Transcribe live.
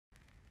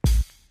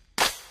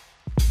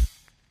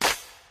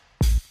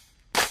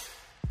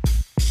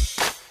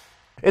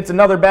It's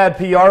another bad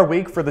PR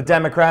week for the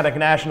Democratic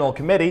National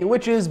Committee,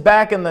 which is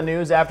back in the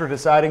news after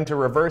deciding to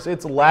reverse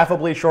its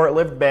laughably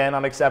short-lived ban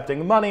on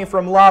accepting money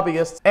from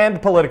lobbyists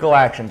and political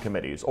action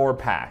committees, or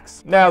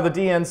PACs. Now, the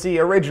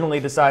DNC originally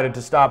decided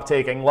to stop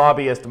taking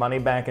lobbyist money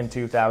back in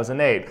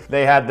 2008.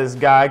 They had this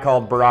guy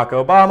called Barack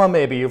Obama,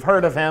 maybe you've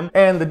heard of him,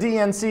 and the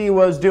DNC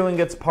was doing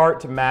its part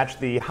to match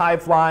the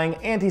high-flying,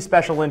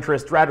 anti-special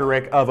interest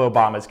rhetoric of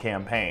Obama's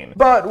campaign.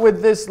 But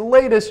with this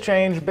latest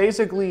change,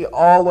 basically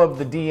all of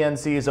the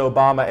DNC's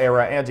Obama-era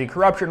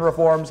anti-corruption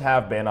reforms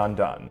have been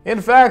undone. In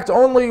fact,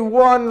 only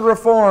one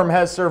reform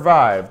has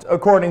survived.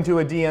 According to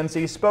a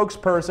DNC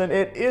spokesperson,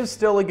 it is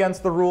still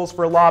against the rules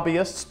for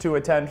lobbyists to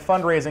attend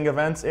fundraising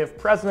events if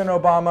President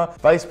Obama,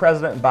 Vice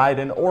President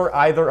Biden, or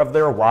either of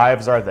their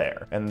wives are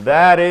there. And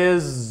that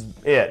is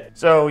it.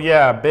 So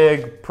yeah,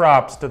 big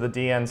props to the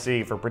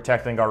DNC for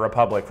protecting our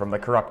republic from the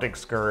corrupting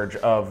scourge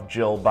of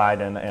Jill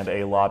Biden and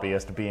a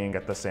lobbyist being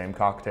at the same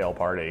cocktail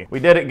party.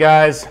 We did it,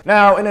 guys.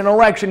 Now, in an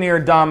election year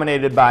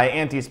dominated by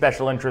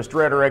anti-special interest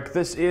rhetoric,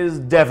 this is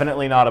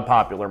definitely not a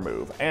popular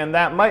move, and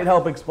that might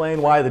help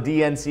explain why the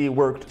DNC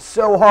worked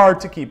so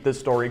hard to keep this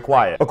story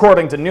quiet.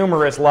 According to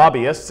numerous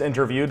lobbyists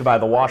interviewed by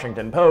the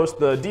Washington Post,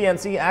 the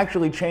DNC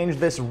actually changed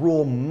this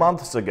rule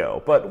months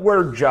ago, but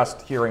we're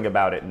just hearing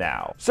about it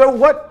now. So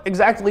what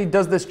exactly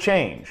does this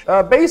change?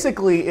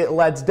 Basically, it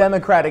lets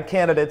Democratic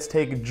candidates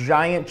take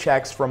giant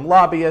checks from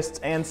lobbyists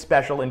and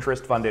special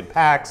interest funded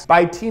PACs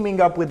by teaming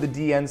up with the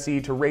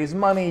DNC to raise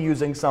money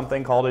using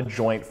something called a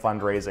joint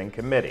fundraising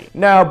committee.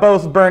 Now,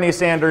 both Bernie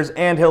Sanders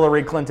and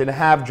Hillary Clinton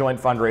have joint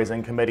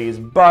fundraising committees,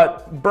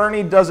 but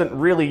Bernie doesn't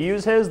really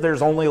use his.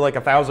 There's only like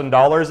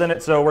 $1,000 in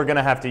it, so we're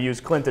gonna have to use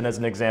Clinton as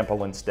an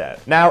example instead.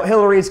 Now,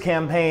 Hillary's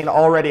campaign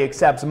already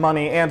accepts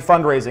money and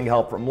fundraising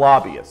help from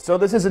lobbyists, so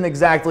this isn't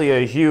exactly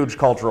a huge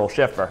cultural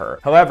shift for her.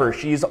 However,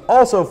 she's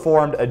also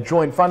formed a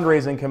joint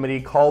fundraising committee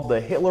called the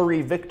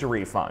Hillary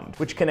Victory Fund,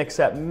 which can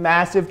accept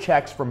massive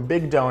checks from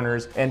big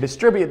donors and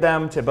distribute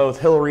them to both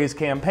Hillary's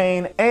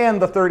campaign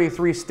and the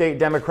 33 state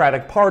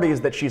Democratic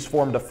parties that she's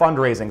formed a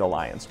fundraising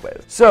alliance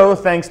with. So,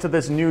 thanks to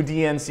this new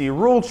DNC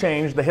rule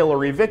change, the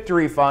Hillary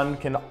Victory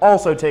Fund can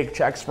also take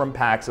checks from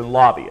PACs and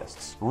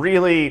lobbyists.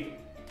 Really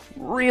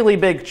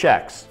big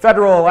checks.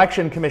 Federal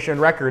Election Commission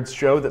records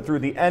show that through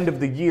the end of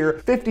the year,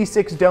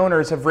 56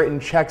 donors have written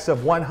checks of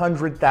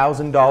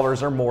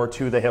 $100,000 or more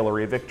to the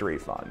Hillary Victory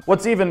Fund.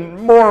 What's even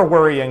more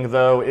worrying,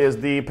 though, is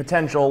the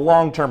potential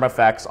long-term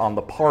effects on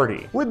the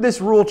party. With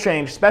this rule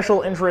change,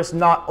 special interests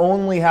not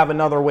only have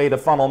another way to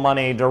funnel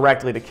money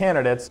directly to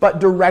candidates, but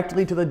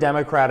directly to the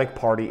Democratic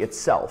Party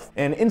itself.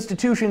 And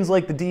institutions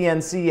like the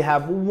DNC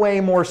have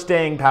way more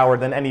staying power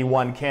than any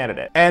one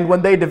candidate. And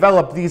when they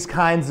develop these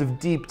kinds of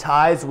deep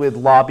ties with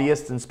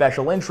lobbyists and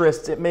special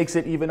interests, it makes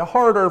it even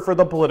harder for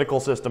the political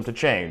system to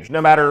change, no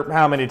matter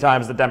how many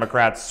times the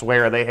Democrats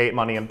swear they hate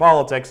money in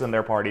politics in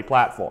their party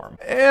platform.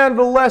 And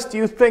lest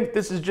you think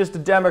this is just a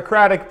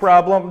Democratic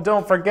problem,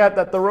 don't forget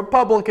that the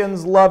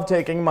Republicans love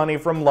taking money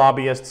from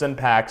lobbyists and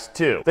PACs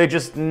too. They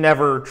just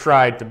never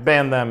tried to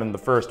ban them in the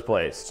first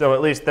place, so at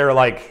least they're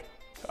like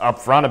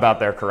upfront about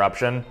their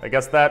corruption. I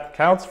guess that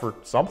counts for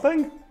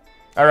something?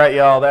 Alright,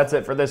 y'all, that's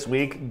it for this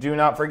week. Do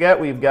not forget,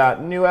 we've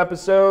got new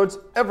episodes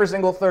every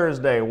single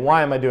Thursday.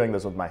 Why am I doing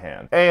this with my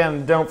hand?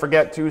 And don't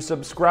forget to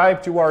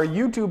subscribe to our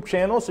YouTube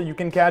channel so you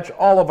can catch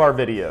all of our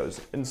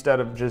videos,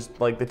 instead of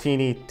just like the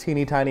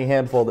teeny tiny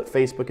handful that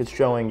Facebook is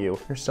showing you.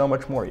 There's so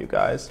much more, you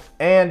guys.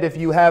 And if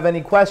you have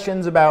any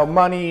questions about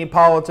money,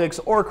 politics,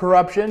 or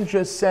corruption,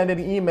 just send an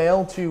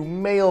email to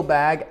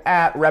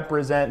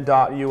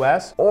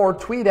mailbag@represent.us or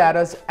tweet at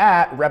us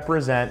at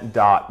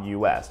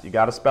represent.us. You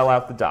gotta spell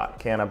out the dot.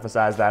 Can't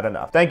emphasize that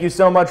enough. Thank you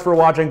so much for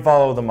watching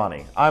Follow the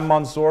Money. I'm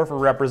Mansoor for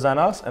Represent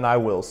Us, and I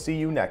will see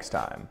you next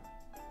time.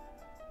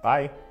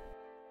 Bye.